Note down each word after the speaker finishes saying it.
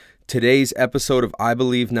Today's episode of I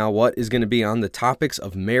Believe Now What is going to be on the topics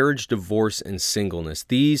of marriage, divorce, and singleness.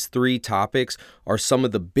 These three topics are some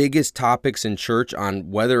of the biggest topics in church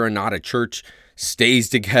on whether or not a church stays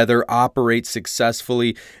together, operates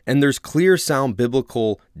successfully, and there's clear, sound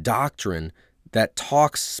biblical doctrine that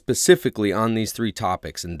talks specifically on these three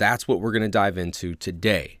topics, and that's what we're going to dive into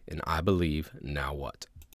today in I Believe Now What.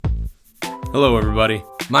 Hello, everybody.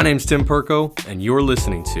 My name's Tim Perko, and you're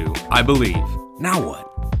listening to I Believe Now What.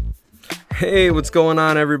 Hey, what's going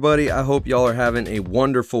on, everybody? I hope y'all are having a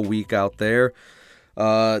wonderful week out there.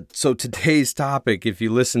 So today's topic, if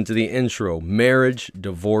you listen to the intro, marriage,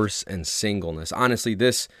 divorce, and singleness. Honestly,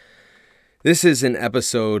 this is an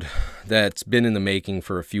episode that's been in the making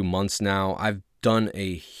for a few months now. I've done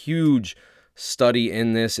a huge study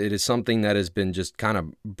in this. It is something that has been just kind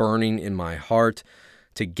of burning in my heart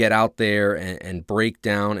to get out there and break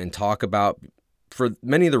down and talk about. For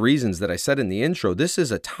many of the reasons that I said in the intro, this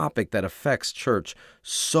is a topic that affects church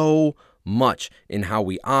so much in how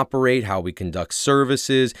we operate, how we conduct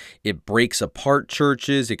services. It breaks apart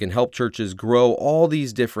churches. It can help churches grow, all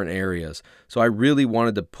these different areas. So I really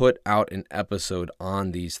wanted to put out an episode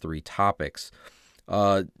on these three topics.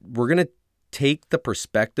 We're going to take the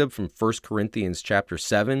perspective from 1 Corinthians chapter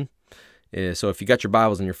 7. So if you got your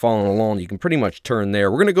Bibles and you're following along, you can pretty much turn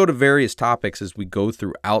there. We're going to go to various topics as we go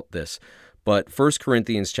throughout this. But 1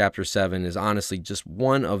 Corinthians chapter 7 is honestly just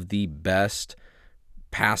one of the best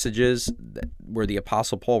passages where the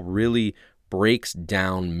Apostle Paul really breaks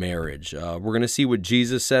down marriage. We're going to see what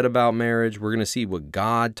Jesus said about marriage. We're going to see what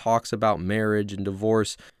God talks about marriage and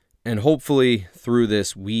divorce. And hopefully through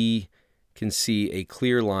this, we can see a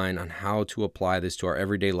clear line on how to apply this to our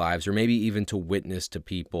everyday lives, or maybe even to witness to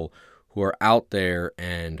people who are out there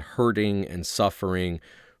and hurting and suffering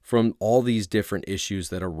from all these different issues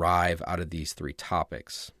that arrive out of these three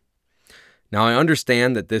topics. Now, I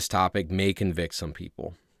understand that this topic may convict some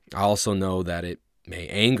people. I also know that it may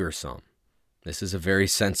anger some. This is a very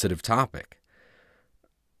sensitive topic.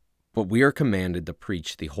 But we are commanded to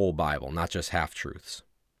preach the whole Bible, not just half-truths.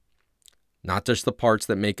 Not just the parts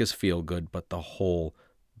that make us feel good, but the whole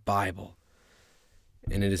Bible.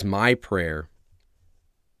 And it is my prayer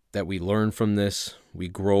that we learn from this, we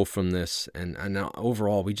grow from this, and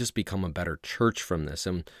overall, we just become a better church from this.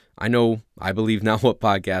 And I know I Believe Now What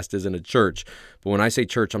podcast isn't a church, but when I say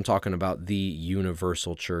church, I'm talking about the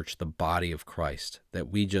universal church, the body of Christ, that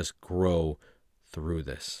we just grow through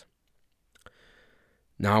this.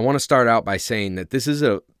 Now, I want to start out by saying that this is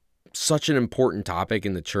such an important topic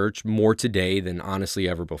in the church, more today than honestly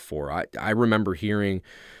ever before. I remember hearing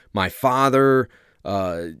my father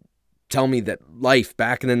tell me that life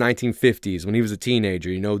back in the 1950s when he was a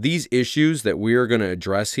teenager, these issues that we are going to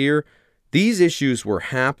address here, these issues were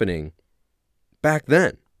happening back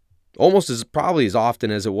then, almost probably as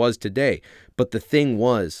often as it was today. But the thing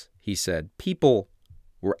was, he said, people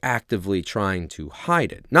were actively trying to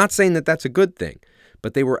hide it. Not saying that that's a good thing,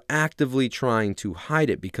 but they were actively trying to hide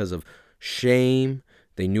it because of shame.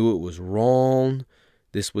 They knew it was wrong.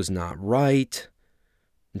 This was not right.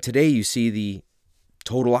 And today you see the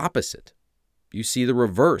total opposite. You see the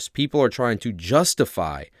reverse. People are trying to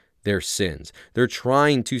justify their sins. They're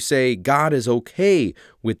trying to say God is okay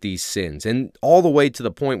with these sins, and all the way to the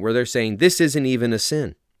point where they're saying this isn't even a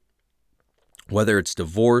sin. Whether it's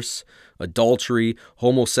divorce, adultery,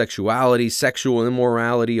 homosexuality, sexual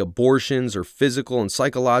immorality, abortions, or physical and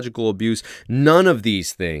psychological abuse, none of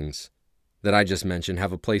these things that I just mentioned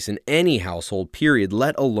have a place in any household, period,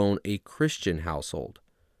 let alone a Christian household.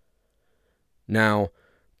 Now,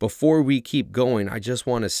 before we keep going, I just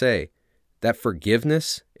want to say that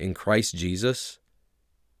forgiveness in Christ Jesus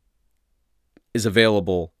is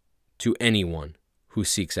available to anyone who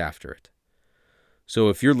seeks after it. So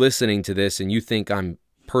if you're listening to this and you think I'm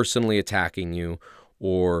personally attacking you,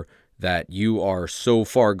 or that you are so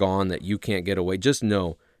far gone that you can't get away, just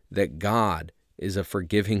know that God is a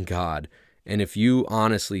forgiving God. And if you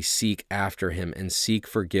honestly seek after him and seek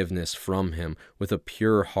forgiveness from him with a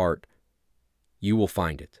pure heart, you will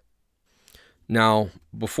find it. Now,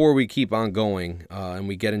 before we keep on going and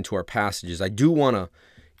we get into our passages, I do want to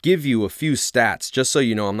give you a few stats, just so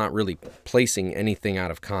you know I'm not really placing anything out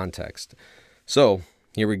of context. So,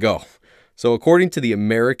 here we go. So, according to the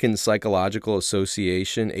American Psychological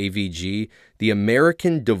Association, AVG, the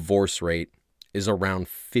American divorce rate is around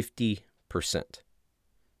 50%.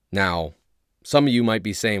 Now, some of you might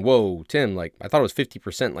be saying, whoa, Tim, I thought it was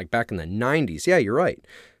 50% back in the 90s. Yeah, you're right.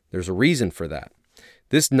 There's a reason for that.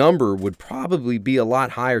 This number would probably be a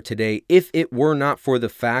lot higher today if it were not for the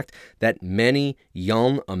fact that many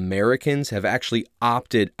young Americans have actually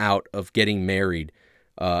opted out of getting married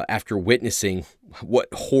after witnessing what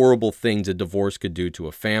horrible things a divorce could do to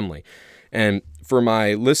a family. And for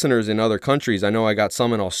my listeners in other countries, I know I got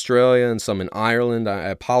some in Australia and some in Ireland. I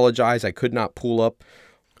apologize. I could not pull up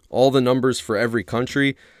all the numbers for every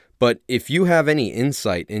country. But if you have any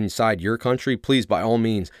insight inside your country, please, by all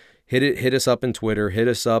means, hit us up in Twitter, hit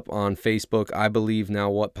us up on Facebook, I Believe Now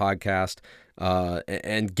What podcast,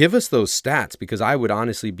 and give us those stats, because I would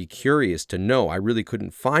honestly be curious to know. I really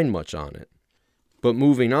couldn't find much on it. But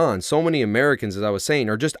moving on, so many Americans, as I was saying,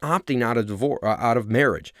 are just opting out of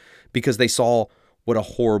marriage because they saw what a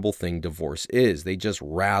horrible thing divorce is. They just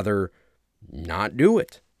rather not do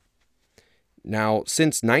it. Now,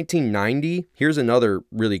 since 1990, here's another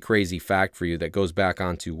really crazy fact for you that goes back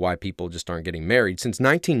onto why people just aren't getting married. Since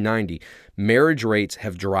 1990, marriage rates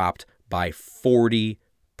have dropped by 40%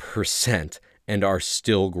 and are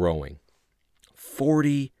still growing.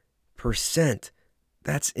 40%.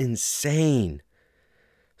 That's insane.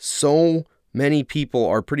 So many people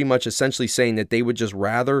are pretty much essentially saying that they would just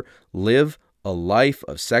rather live a life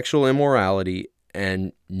of sexual immorality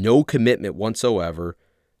and no commitment whatsoever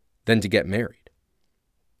than to get married.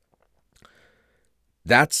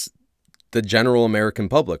 That's the general American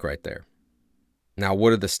public right there. Now,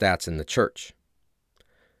 what are the stats in the church?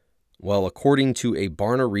 Well, according to a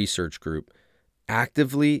Barna Research Group,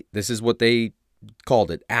 this is what they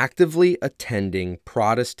called it, actively attending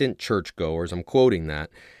Protestant churchgoers, I'm quoting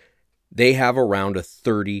that, they have around a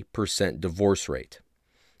 30% divorce rate.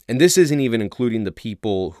 And this isn't even including the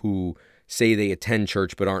people who say they attend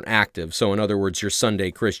church but aren't active. So in other words, your Sunday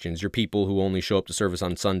Christians, your people who only show up to service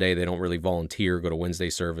on Sunday, they don't really volunteer, go to Wednesday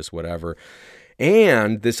service, whatever.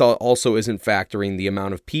 And this also isn't factoring the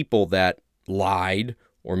amount of people that lied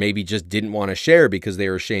or maybe just didn't want to share because they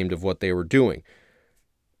were ashamed of what they were doing.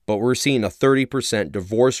 But we're seeing a 30%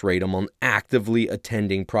 divorce rate among actively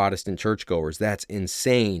attending Protestant churchgoers. That's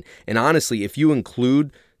insane. And honestly, if you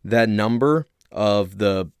include that number of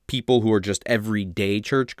the people who are just everyday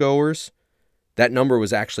churchgoers, that number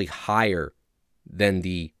was actually higher than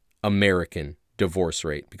the American divorce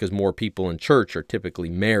rate because more people in church are typically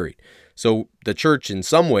married. So the church in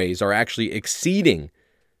some ways are actually exceeding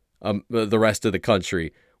the rest of the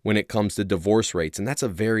country when it comes to divorce rates. And that's a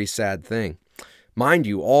very sad thing. Mind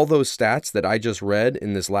you, all those stats that I just read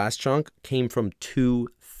in this last chunk came from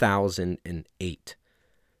 2008.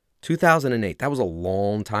 2008, that was a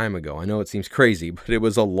long time ago. I know it seems crazy, but it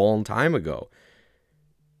was a long time ago.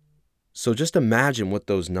 So just imagine what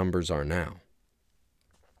those numbers are now.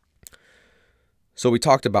 So we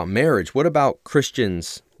talked about marriage. What about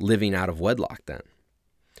Christians living out of wedlock then?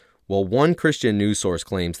 Well, one Christian news source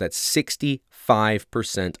claims that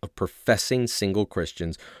 65% of professing single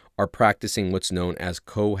Christians are practicing what's known as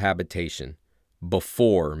cohabitation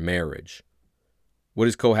before marriage. What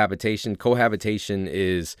is cohabitation? Cohabitation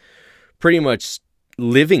is pretty much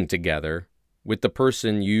living together with the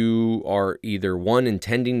person you are either one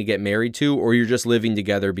intending to get married to, or you're just living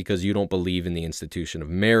together because you don't believe in the institution of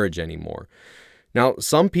marriage anymore. Now,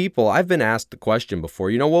 some people, I've been asked the question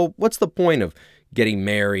before, well, what's the point of getting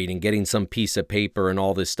married and getting some piece of paper and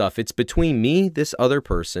all this stuff? It's between me, this other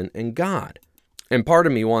person, and God. And part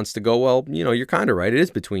of me wants to go, well, you're kind of right. It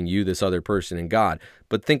is between you, this other person, and God.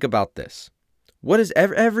 But think about this. What is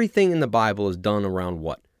everything in the Bible is done around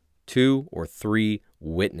what? 2 or 3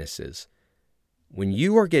 witnesses. When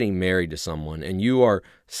you are getting married to someone and you are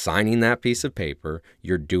signing that piece of paper,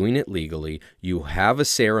 you're doing it legally, you have a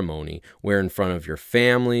ceremony where in front of your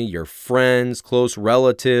family, your friends, close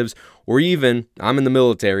relatives, or even, I'm in the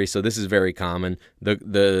military, so this is very common,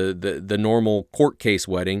 the normal court case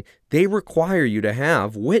wedding, they require you to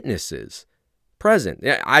have witnesses present.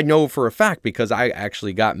 I know for a fact because I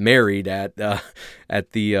actually got married at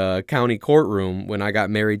the county courtroom when I got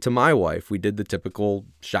married to my wife. We did the typical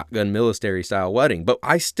shotgun military style wedding, but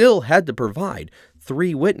I still had to provide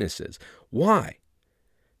 3 witnesses. Why?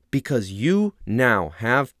 Because you now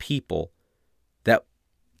have people that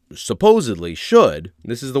supposedly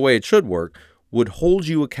this is the way it should work, would hold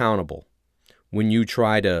you accountable when you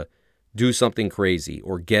try to do something crazy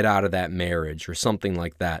or get out of that marriage or something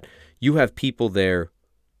like that. You have people there,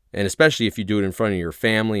 and especially if you do it in front of your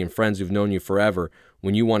family and friends who've known you forever,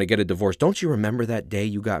 when you want to get a divorce, don't you remember that day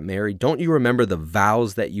you got married? Don't you remember the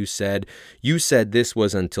vows that you said? You said this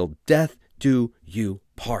was until death do you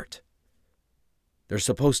part. They're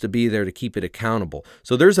supposed to be there to keep it accountable.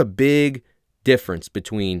 So there's a big difference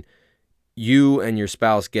between you and your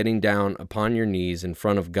spouse getting down upon your knees in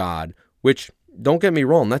front of God, which, don't get me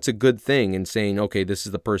wrong, that's a good thing in saying, okay, this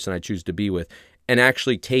is the person I choose to be with, and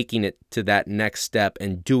actually taking it to that next step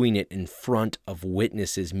and doing it in front of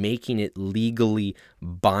witnesses, making it legally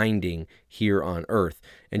binding here on earth.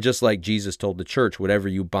 And just like Jesus told the church, whatever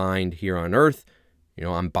you bind here on earth,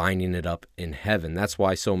 I'm binding it up in heaven. That's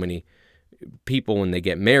why so many people, when they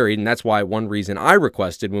get married, and that's why one reason I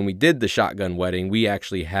requested when we did the shotgun wedding, we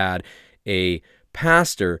actually had a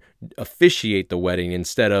pastor officiate the wedding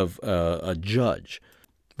instead of a judge.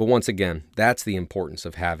 But once again, that's the importance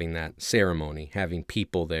of having that ceremony, having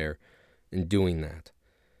people there and doing that.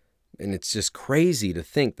 And it's just crazy to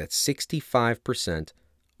think that 65%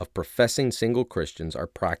 of professing single Christians are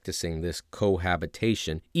practicing this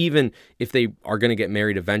cohabitation. Even if they are going to get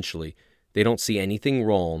married eventually, they don't see anything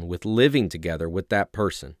wrong with living together with that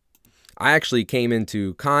person. I actually came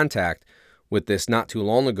into contact with this not too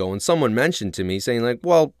long ago, and someone mentioned to me saying like,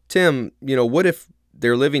 well, Tim, what if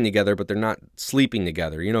they're living together, but they're not sleeping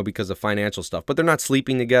together, because of financial stuff, but they're not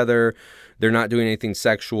sleeping together. They're not doing anything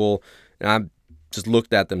sexual. And I just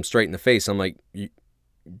looked at them straight in the face. I'm like,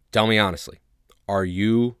 tell me honestly, are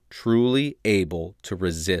you truly able to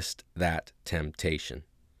resist that temptation?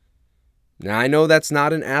 Now, I know that's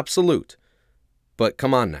not an absolute, but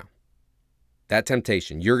come on now. That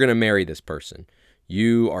temptation, you're going to marry this person.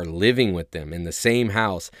 You are living with them in the same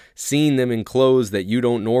house, seeing them in clothes that you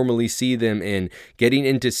don't normally see them in, getting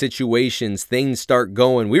into situations, things start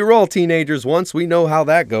going. We were all teenagers once. We know how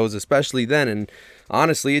that goes, especially then. And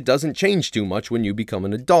honestly, it doesn't change too much when you become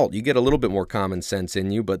an adult. You get a little bit more common sense in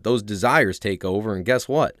you, but those desires take over. And guess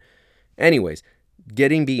what? Anyways,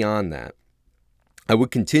 getting beyond that, I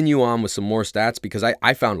would continue on with some more stats because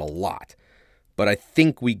I found a lot. But I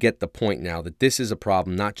think we get the point now that this is a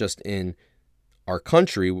problem, not just in our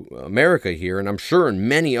country, America here, and I'm sure in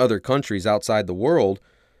many other countries outside the world,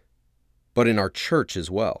 but in our church as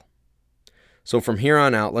well. So from here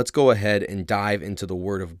on out, let's go ahead and dive into the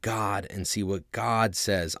Word of God and see what God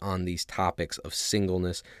says on these topics of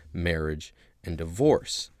singleness, marriage, and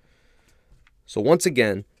divorce. So once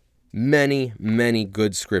again, many, many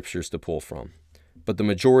good scriptures to pull from. But the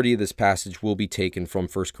majority of this passage will be taken from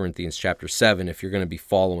 1 Corinthians chapter 7 if you're going to be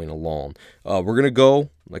following along. We're going to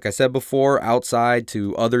go, like I said before, outside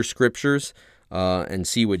to other scriptures and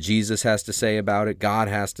see what Jesus has to say about it, God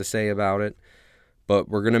has to say about it. But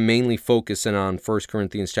we're going to mainly focus in on 1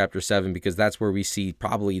 Corinthians chapter 7 because that's where we see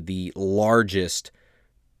probably the largest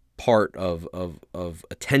part of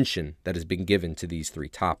attention that has been given to these three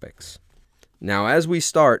topics. Now, as we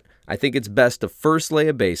start, I think it's best to first lay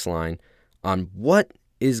a baseline on what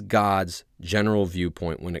is God's general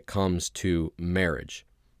viewpoint when it comes to marriage.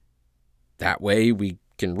 That way we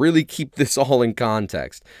can really keep this all in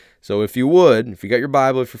context. So if you got your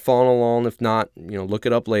Bible, if you're following along, if not, look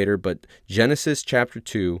it up later, but Genesis chapter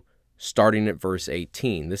 2, starting at verse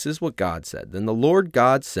 18, this is what God said. Then the Lord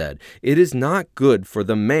God said, "It is not good for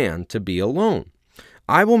the man to be alone.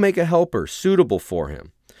 I will make a helper suitable for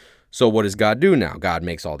him." So what does God do now? God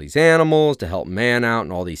makes all these animals to help man out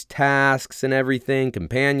and all these tasks and everything,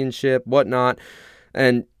 companionship, whatnot.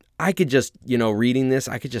 And I could just, reading this,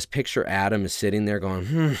 I could just picture Adam is sitting there going,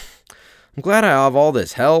 I'm glad I have all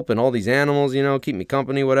this help and all these animals, keep me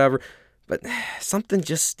company, whatever. But something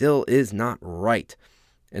just still is not right.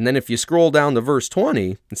 And then if you scroll down to verse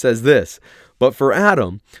 20, it says this, "But for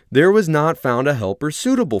Adam, there was not found a helper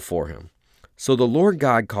suitable for him. So the Lord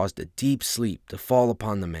God caused a deep sleep to fall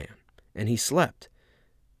upon the man, and he slept."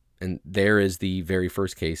 And there is the very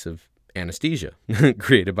first case of anesthesia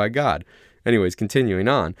created by God. Anyways, continuing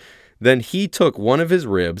on. "Then he took one of his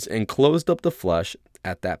ribs and closed up the flesh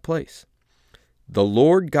at that place. The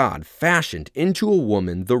Lord God fashioned into a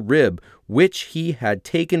woman the rib which he had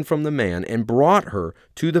taken from the man and brought her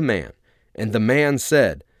to the man. And the man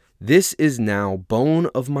said, 'This is now bone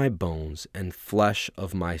of my bones and flesh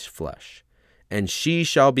of my flesh. And she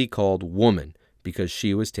shall be called woman, because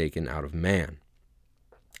she was taken out of man.'"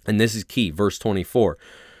 And this is key, verse 24.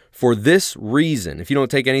 "For this reason," if you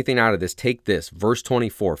don't take anything out of this, take this, verse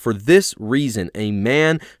 24. "For this reason a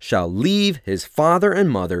man shall leave his father and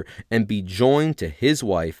mother and be joined to his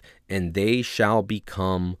wife, and they shall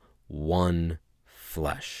become one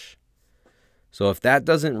flesh." So if that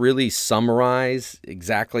doesn't really summarize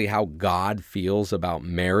exactly how God feels about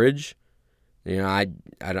marriage, I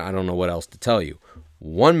don't know what else to tell you.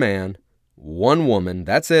 One man, one woman,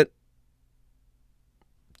 that's it.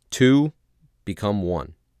 Two become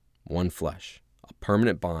one flesh, a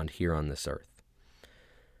permanent bond here on this earth.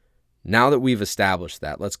 Now that we've established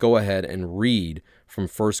that, let's go ahead and read from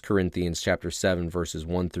 1 Corinthians chapter 7, verses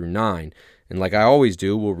 1 through 9. And like I always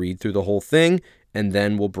do, we'll read through the whole thing, and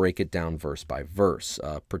then we'll break it down verse by verse.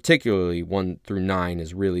 Particularly 1 through 9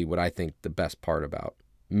 is really what I think the best part about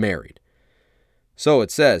married. So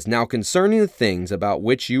it says, "Now concerning the things about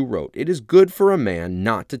which you wrote, it is good for a man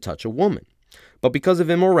not to touch a woman. But because of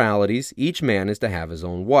immoralities, each man is to have his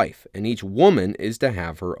own wife, and each woman is to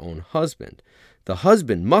have her own husband. The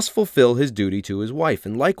husband must fulfill his duty to his wife,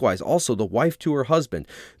 and likewise also the wife to her husband.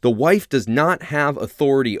 The wife does not have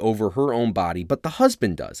authority over her own body, but the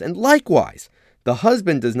husband does. And likewise, the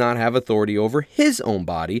husband does not have authority over his own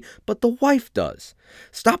body, but the wife does.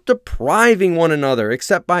 Stop depriving one another,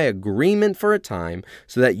 except by agreement for a time,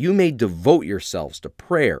 so that you may devote yourselves to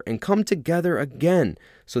prayer and come together again,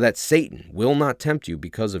 so that Satan will not tempt you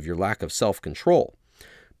because of your lack of self-control.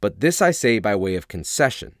 But this I say by way of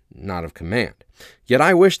concession, not of command. Yet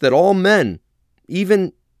I wish that all men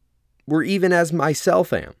were even as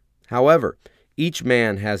myself am. However, each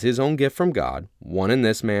man has his own gift from God, one in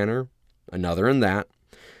this manner, another in that.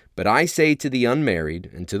 But I say to the unmarried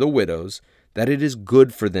and to the widows that it is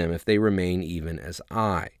good for them if they remain even as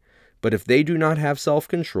I. But if they do not have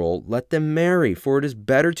self-control, let them marry, for it is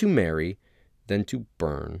better to marry than to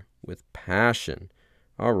burn with passion."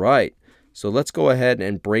 All right. So let's go ahead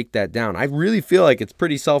and break that down. I really feel like it's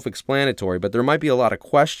pretty self-explanatory, but there might be a lot of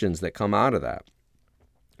questions that come out of that.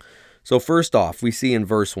 So first off, we see in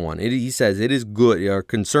verse 1, he says, "It is good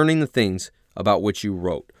concerning the things about which you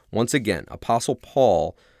wrote." Once again, Apostle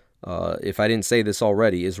Paul, if I didn't say this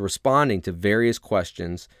already, is responding to various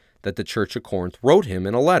questions that the church of Corinth wrote him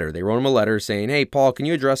in a letter. They wrote him a letter saying, "Hey, Paul, can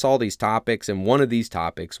you address all these topics?" And one of these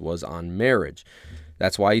topics was on marriage.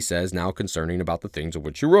 That's why he says, "Now concerning about the things of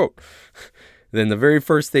which you wrote." Then the very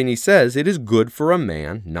first thing he says, "It is good for a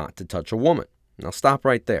man not to touch a woman." Now stop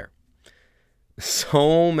right there.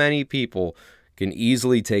 So many people can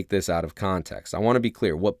easily take this out of context. I want to be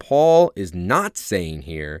clear. What Paul is not saying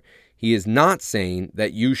here, he is not saying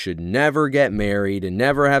that you should never get married and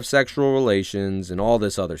never have sexual relations and all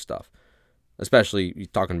this other stuff. Especially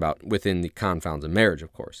talking about within the confounds of marriage,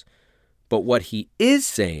 of course. But what he is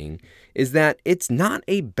saying is that it's not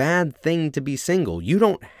a bad thing to be single. You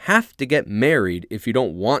don't have to get married if you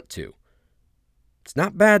don't want to. It's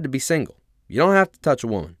not bad to be single. You don't have to touch a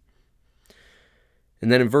woman. And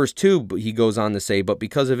then in verse 2, he goes on to say, "But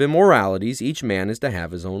because of immoralities, each man is to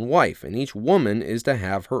have his own wife, and each woman is to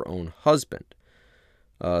have her own husband."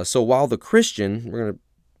 So while the Christian, we're going to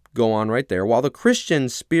go on right there, while the Christian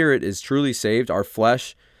spirit is truly saved, our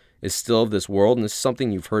flesh is still of this world, and this is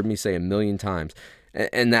something you've heard me say a million times.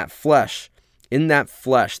 And that flesh, in that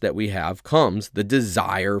flesh that we have comes the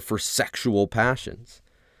desire for sexual passions.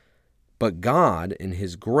 But God, in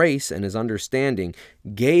his grace and his understanding,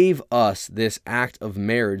 gave us this act of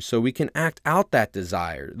marriage so we can act out that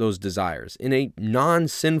desire, those desires, in a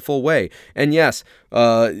non-sinful way. And yes,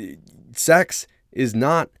 sex is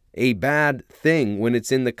not a bad thing when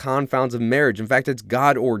it's in the confounds of marriage. In fact, it's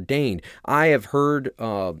God ordained. I have heard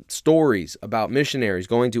stories about missionaries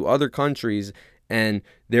going to other countries, and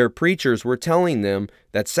their preachers were telling them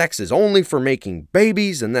that sex is only for making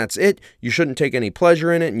babies and that's it. You shouldn't take any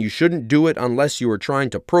pleasure in it, and you shouldn't do it unless you are trying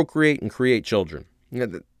to procreate and create children.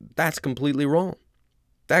 That's completely wrong.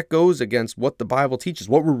 That goes against what the Bible teaches,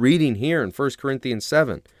 what we're reading here in 1 Corinthians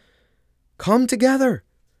 7. Come together.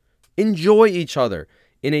 Enjoy each other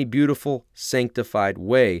in a beautiful, sanctified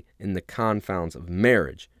way in the confounds of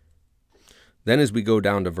marriage. Then as we go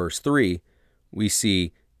down to verse 3, we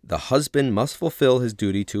see the husband must fulfill his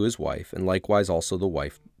duty to his wife, and likewise also the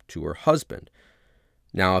wife to her husband.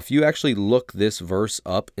 Now, if you actually look this verse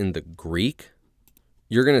up in the Greek,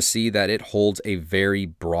 you're going to see that it holds a very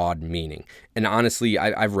broad meaning. And honestly,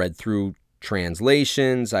 I've read through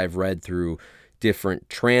translations, I've read through different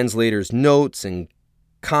translators' notes and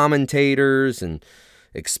commentators and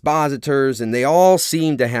expositors, and they all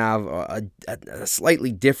seem to have a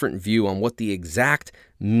slightly different view on what the exact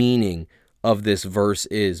meaning of this verse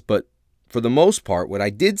is. But for the most part, what I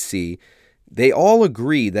did see, they all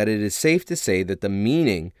agree that it is safe to say that the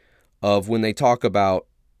meaning of when they talk about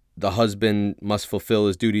the husband must fulfill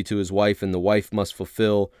his duty to his wife and the wife must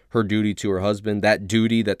fulfill her duty to her husband, that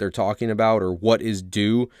duty that they're talking about, or what is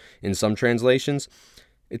due in some translations,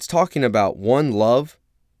 it's talking about 1, love,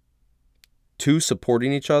 2,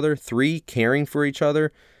 supporting each other, 3, caring for each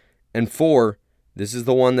other, and 4, this is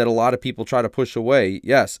the one that a lot of people try to push away,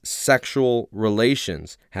 yes, sexual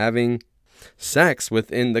relations, having sex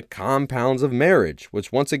within the compounds of marriage,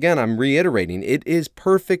 which once again, I'm reiterating, it is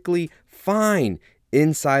perfectly fine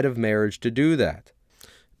inside of marriage to do that.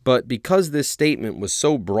 But because this statement was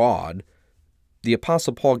so broad, the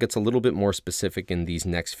Apostle Paul gets a little bit more specific in these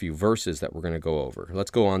next few verses that we're going to go over. Let's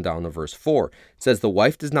go on down to verse 4. It says, "The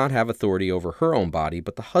wife does not have authority over her own body,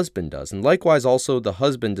 but the husband does. And likewise also the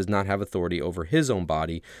husband does not have authority over his own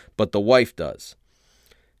body, but the wife does."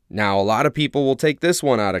 Now, a lot of people will take this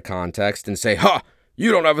one out of context and say, "Ha!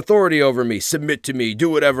 You don't have authority over me. Submit to me. Do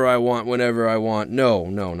whatever I want, whenever I want."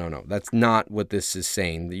 No. That's not what this is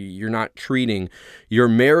saying. You're not treating your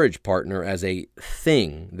marriage partner as a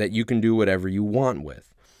thing that you can do whatever you want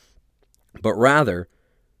with. But rather,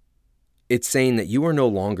 it's saying that you are no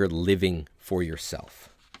longer living for yourself.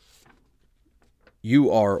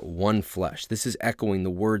 You are one flesh. This is echoing the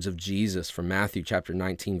words of Jesus from Matthew chapter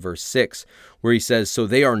 19, verse 6, where he says, "So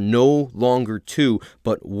they are no longer two,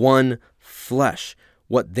 but one flesh.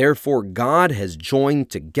 What therefore God has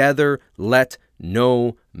joined together, let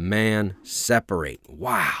no man separate."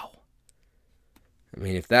 Wow. I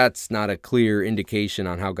mean, if that's not a clear indication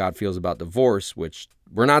on how God feels about divorce, which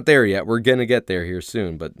we're not there yet, we're going to get there here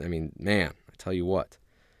soon, but I mean, man, I tell you what.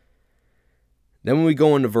 Then when we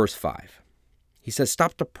go into verse 5, he says,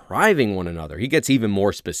 "Stop depriving one another." He gets even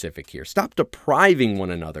more specific here. "Stop depriving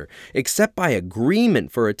one another, except by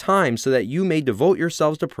agreement for a time, so that you may devote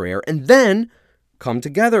yourselves to prayer, and then come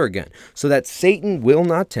together again, so that Satan will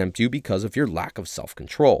not tempt you because of your lack of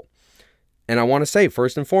self-control." And I want to say,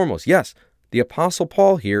 first and foremost, yes, the Apostle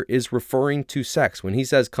Paul here is referring to sex. When he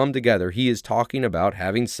says come together, he is talking about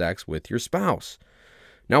having sex with your spouse.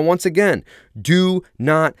 Now, once again, do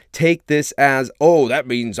not take this as, "Oh, that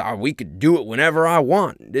means we could do it whenever I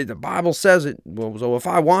want. The Bible says it. Well, so if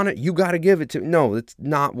I want it, you got to give it to me." No, that's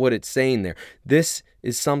not what it's saying there. This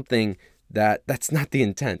is something that's not the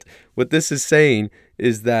intent. What this is saying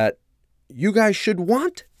is that you guys should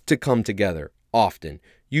want to come together often.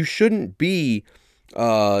 You shouldn't be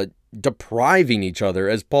depriving each other,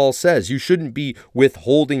 as Paul says. You shouldn't be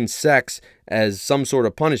withholding sex as some sort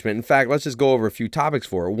of punishment. In fact, let's just go over a few topics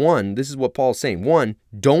for it. One, this is what Paul's saying. One,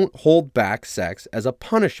 don't hold back sex as a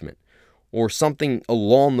punishment or something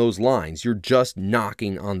along those lines. You're just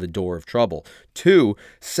knocking on the door of trouble. Two,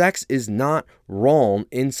 sex is not wrong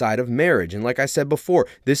inside of marriage. And like I said before,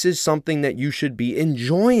 this is something that you should be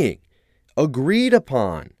enjoying, agreed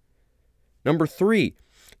upon. Number three,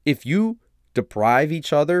 if you deprive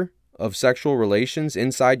each other of sexual relations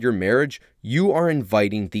inside your marriage, you are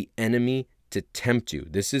inviting the enemy to tempt you.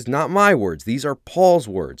 This is not my words. These are Paul's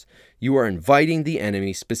words. You are inviting the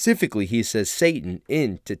enemy, specifically, he says Satan,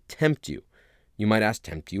 in to tempt you. You might ask,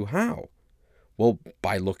 tempt you how? Well,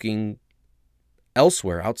 by looking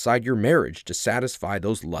elsewhere outside your marriage to satisfy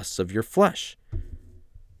those lusts of your flesh,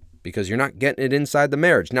 because you're not getting it inside the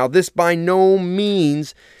marriage. Now, this by no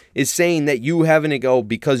means is saying that you having to go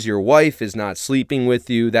because your wife is not sleeping with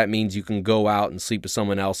you, that means you can go out and sleep with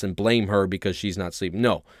someone else and blame her because she's not sleeping.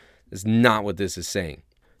 No, that's not what this is saying.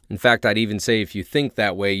 In fact, I'd even say if you think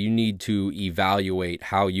that way, you need to evaluate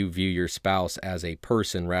how you view your spouse as a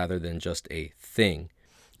person rather than just a thing.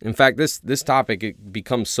 In fact, this topic, it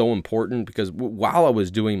becomes so important because while I was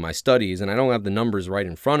doing my studies, and I don't have the numbers right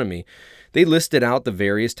in front of me, they listed out the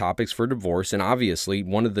various topics for divorce, and obviously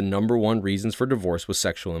one of the number one reasons for divorce was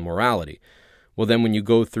sexual immorality. Well, then when you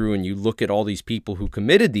go through and you look at all these people who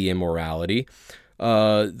committed the immorality,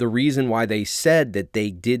 the reason why they said that they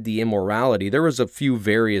did the immorality, there was a few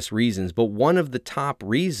various reasons, but one of the top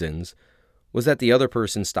reasons was that the other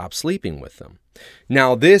person stopped sleeping with them.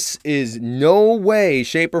 Now, this is no way,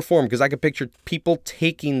 shape, or form, because I could picture people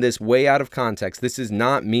taking this way out of context. This is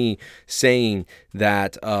not me saying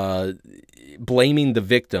that blaming the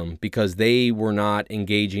victim because they were not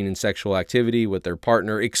engaging in sexual activity with their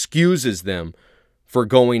partner excuses them for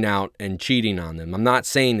going out and cheating on them. I'm not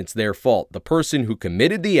saying it's their fault. The person who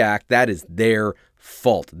committed the act, that is their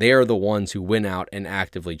fault. They are the ones who went out and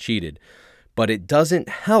actively cheated. But it doesn't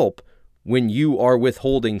help when you are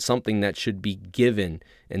withholding something that should be given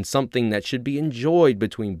and something that should be enjoyed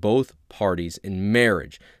between both parties in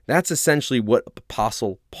marriage. That's essentially what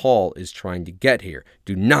Apostle Paul is trying to get here.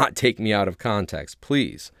 Do not take me out of context,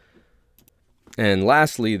 please. And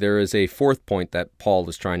lastly, there is a fourth point that Paul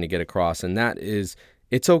is trying to get across, and that is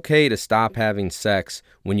it's okay to stop having sex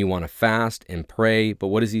when you want to fast and pray, but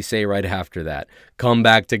what does he say right after that? Come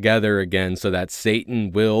back together again so that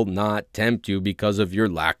Satan will not tempt you because of your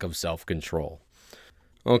lack of self-control.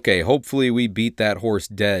 Okay, hopefully we beat that horse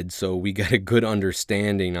dead so we get a good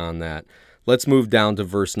understanding on that. Let's move down to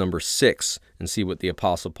verse number 6 and see what the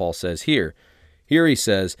Apostle Paul says here. Here he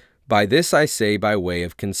says, "By this I say by way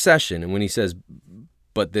of concession." And when he says,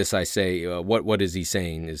 "But this I say," what is he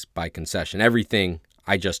saying is by concession? Everything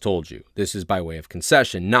I just told you. This is by way of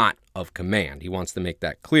concession, not of command. He wants to make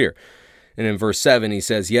that clear. And in verse 7, he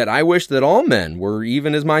says, "Yet I wish that all men were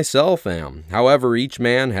even as myself am. However, each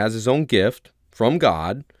man has his own gift from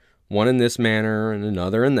God, one in this manner and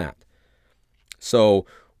another in that." So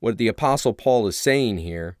What the Apostle Paul is saying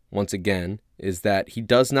here, once again, is that he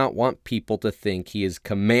does not want people to think he is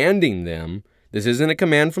commanding them. This isn't a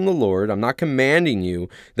command from the Lord. I'm not commanding you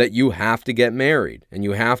that you have to get married and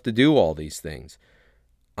you have to do all these things.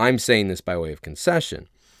 I'm saying this by way of concession.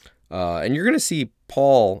 And you're going to see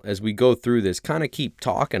Paul, as we go through this, kind of keep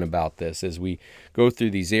talking about this as we go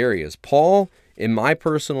through these areas. Paul, in my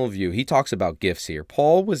personal view, he talks about gifts here.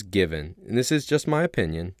 Paul was given, and this is just my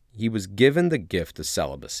opinion, he was given the gift of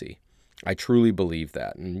celibacy. I truly believe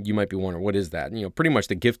that. And you might be wondering, what is that? Pretty much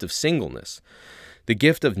the gift of singleness. The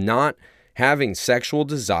gift of not having sexual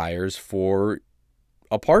desires for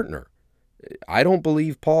a partner. I don't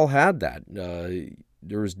believe Paul had that.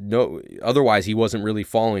 Otherwise he wasn't really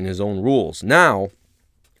following his own rules. Now,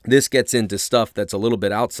 this gets into stuff that's a little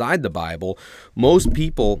bit outside the Bible. Most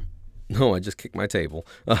people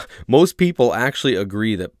actually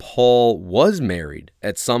agree that Paul was married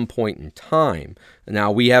at some point in time.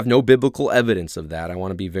 Now, we have no biblical evidence of that. I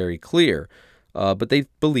want to be very clear. But they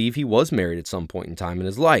believe he was married at some point in time in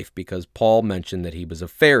his life because Paul mentioned that he was a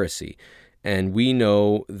Pharisee. And we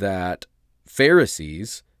know that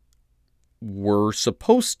Pharisees were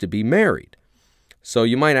supposed to be married. So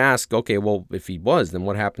you might ask, okay, well, if he was, then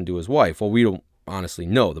what happened to his wife? Well, we don't honestly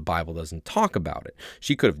know. The Bible doesn't talk about it.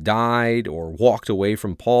 She could have died or walked away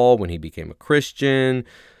from Paul when he became a Christian.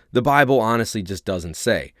 The Bible honestly just doesn't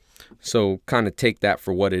say. So kind of take that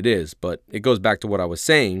for what it is. But it goes back to what I was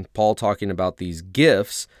saying. Paul talking about these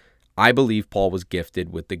gifts. I believe Paul was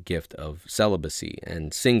gifted with the gift of celibacy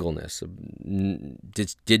and singleness.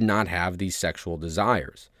 Did not have these sexual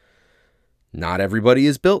desires. Not everybody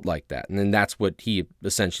is built like that. And then that's what he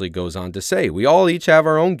essentially goes on to say. We all each have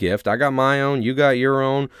our own gift. I got my own. You got your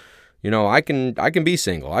own. I can be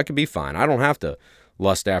single. I can be fine. I don't have to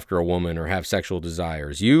lust after a woman or have sexual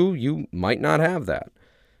desires. You might not have that.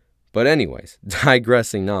 But anyways,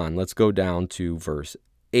 digressing on, let's go down to verse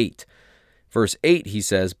 8. Verse 8, he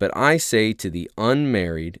says, "But I say to the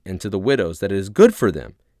unmarried and to the widows that it is good for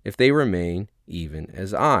them if they remain even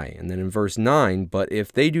as I." And then in verse 9, "But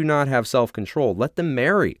if they do not have self-control, let them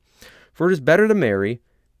marry. For it is better to marry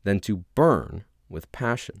than to burn with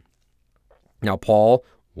passion." Now, Paul,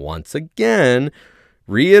 once again,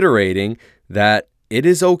 reiterating that it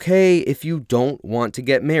is okay if you don't want to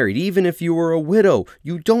get married. Even if you were a widow,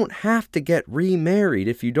 you don't have to get remarried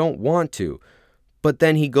if you don't want to. But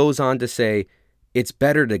then he goes on to say, it's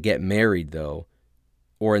better to get married, though,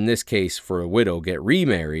 or in this case, for a widow, get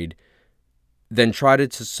remarried, than try to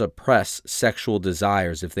suppress sexual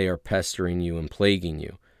desires if they are pestering you and plaguing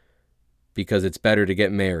you. Because it's better to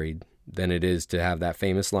get married than it is to have that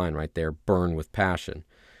famous line right there, burn with passion.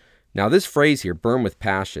 Now, this phrase here, burn with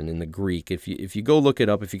passion, in the Greek, if you go look it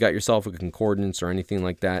up, if you got yourself a concordance or anything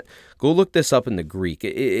like that, go look this up in the Greek.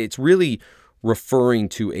 It's really referring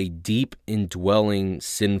to a deep indwelling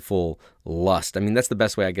sinful lust. I mean, that's the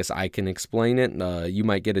best way I guess I can explain it. You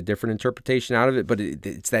might get a different interpretation out of it, but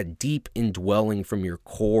it's that deep indwelling from your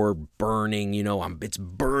core burning, it's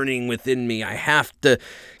burning within me. I have to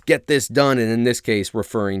get this done. And in this case,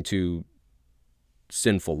 referring to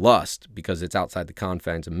sinful lust because it's outside the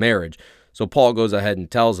confines of marriage. So Paul goes ahead and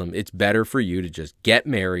tells them it's better for you to just get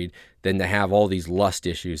married than to have all these lust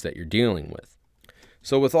issues that you're dealing with.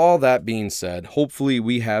 So with all that being said, hopefully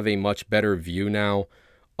we have a much better view now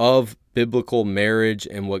of biblical marriage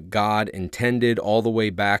and what God intended all the way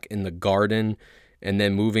back in the garden, and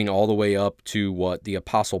then moving all the way up to what the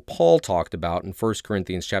Apostle Paul talked about in 1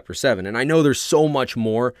 Corinthians chapter 7. And I know there's so much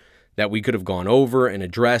more that we could have gone over and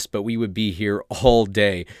addressed, but we would be here all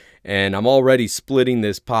day. And I'm already splitting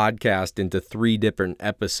this podcast into 3 different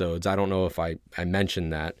episodes. I don't know if I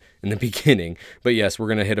mentioned that in the beginning, but yes, we're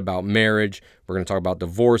going to hit about marriage. We're going to talk about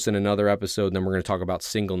divorce in another episode. And then we're going to talk about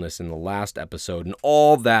singleness in the last episode, and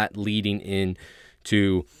all that leading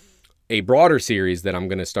into a broader series that I'm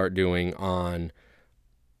going to start doing on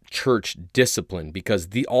church discipline, because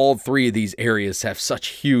all 3 of these areas have such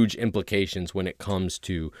huge implications when it comes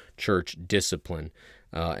to church discipline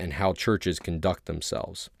and how churches conduct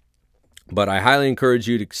themselves. But I highly encourage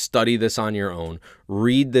you to study this on your own.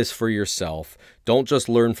 Read this for yourself. Don't just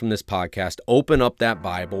learn from this podcast. Open up that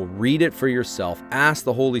Bible. Read it for yourself. Ask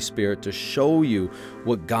the Holy Spirit to show you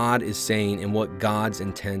what God is saying and what God's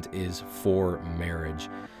intent is for marriage.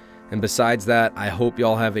 And besides that, I hope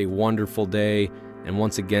y'all have a wonderful day. And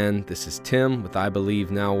once again, this is Tim with I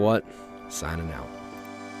Believe Now What, signing out.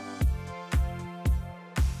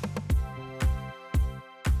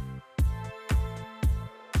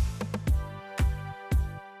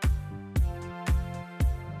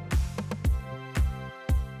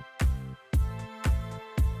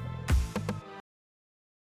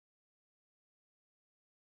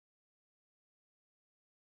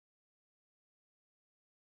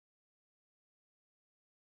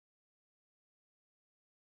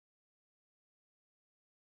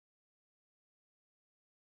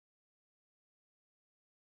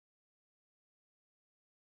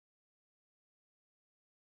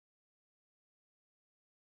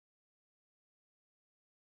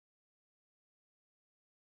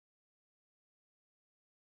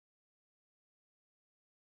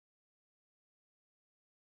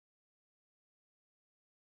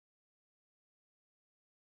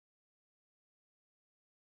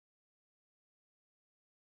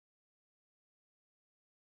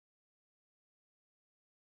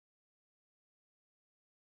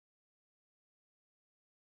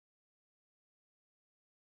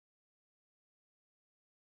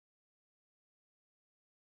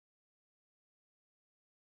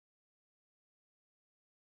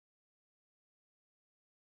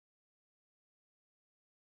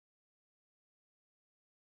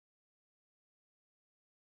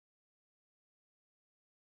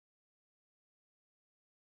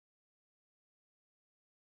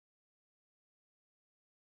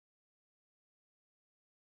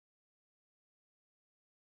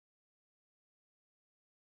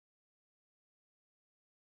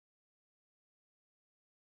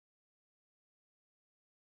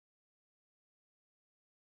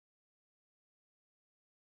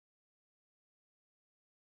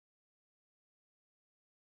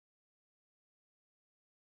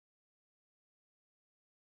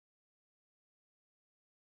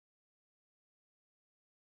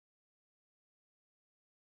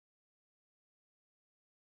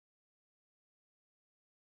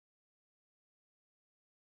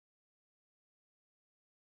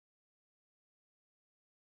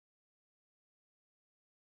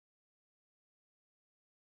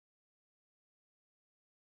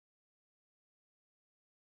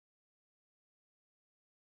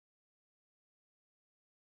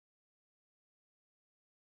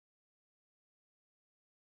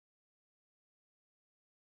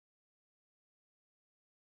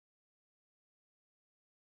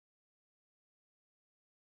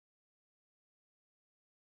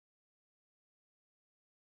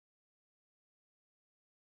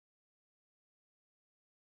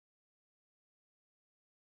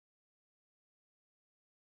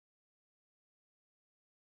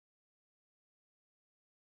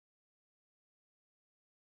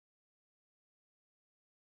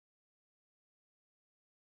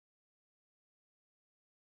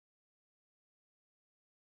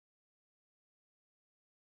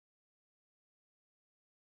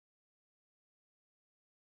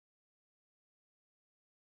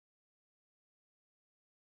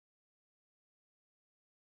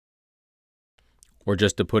 Or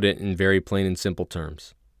just to put it in very plain and simple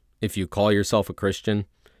terms, if you call yourself a Christian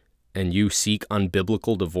and you seek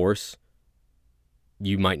unbiblical divorce,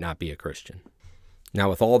 you might not be a Christian. Now,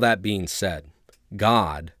 with all that being said,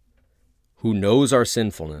 God, who knows our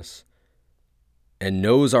sinfulness and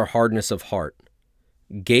knows our hardness of heart,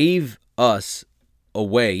 gave us a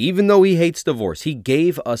way. Even though he hates divorce, he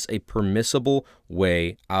gave us a permissible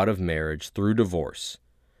way out of marriage through divorce.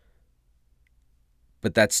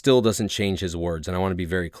 But that still doesn't change his words, and I want to be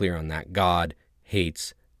very clear on that. God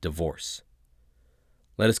hates divorce.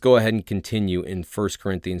 Let us go ahead and continue in 1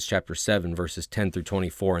 Corinthians chapter 7, verses 10 through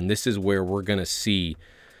 24, and this is where we're going to see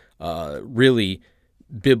really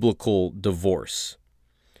biblical divorce.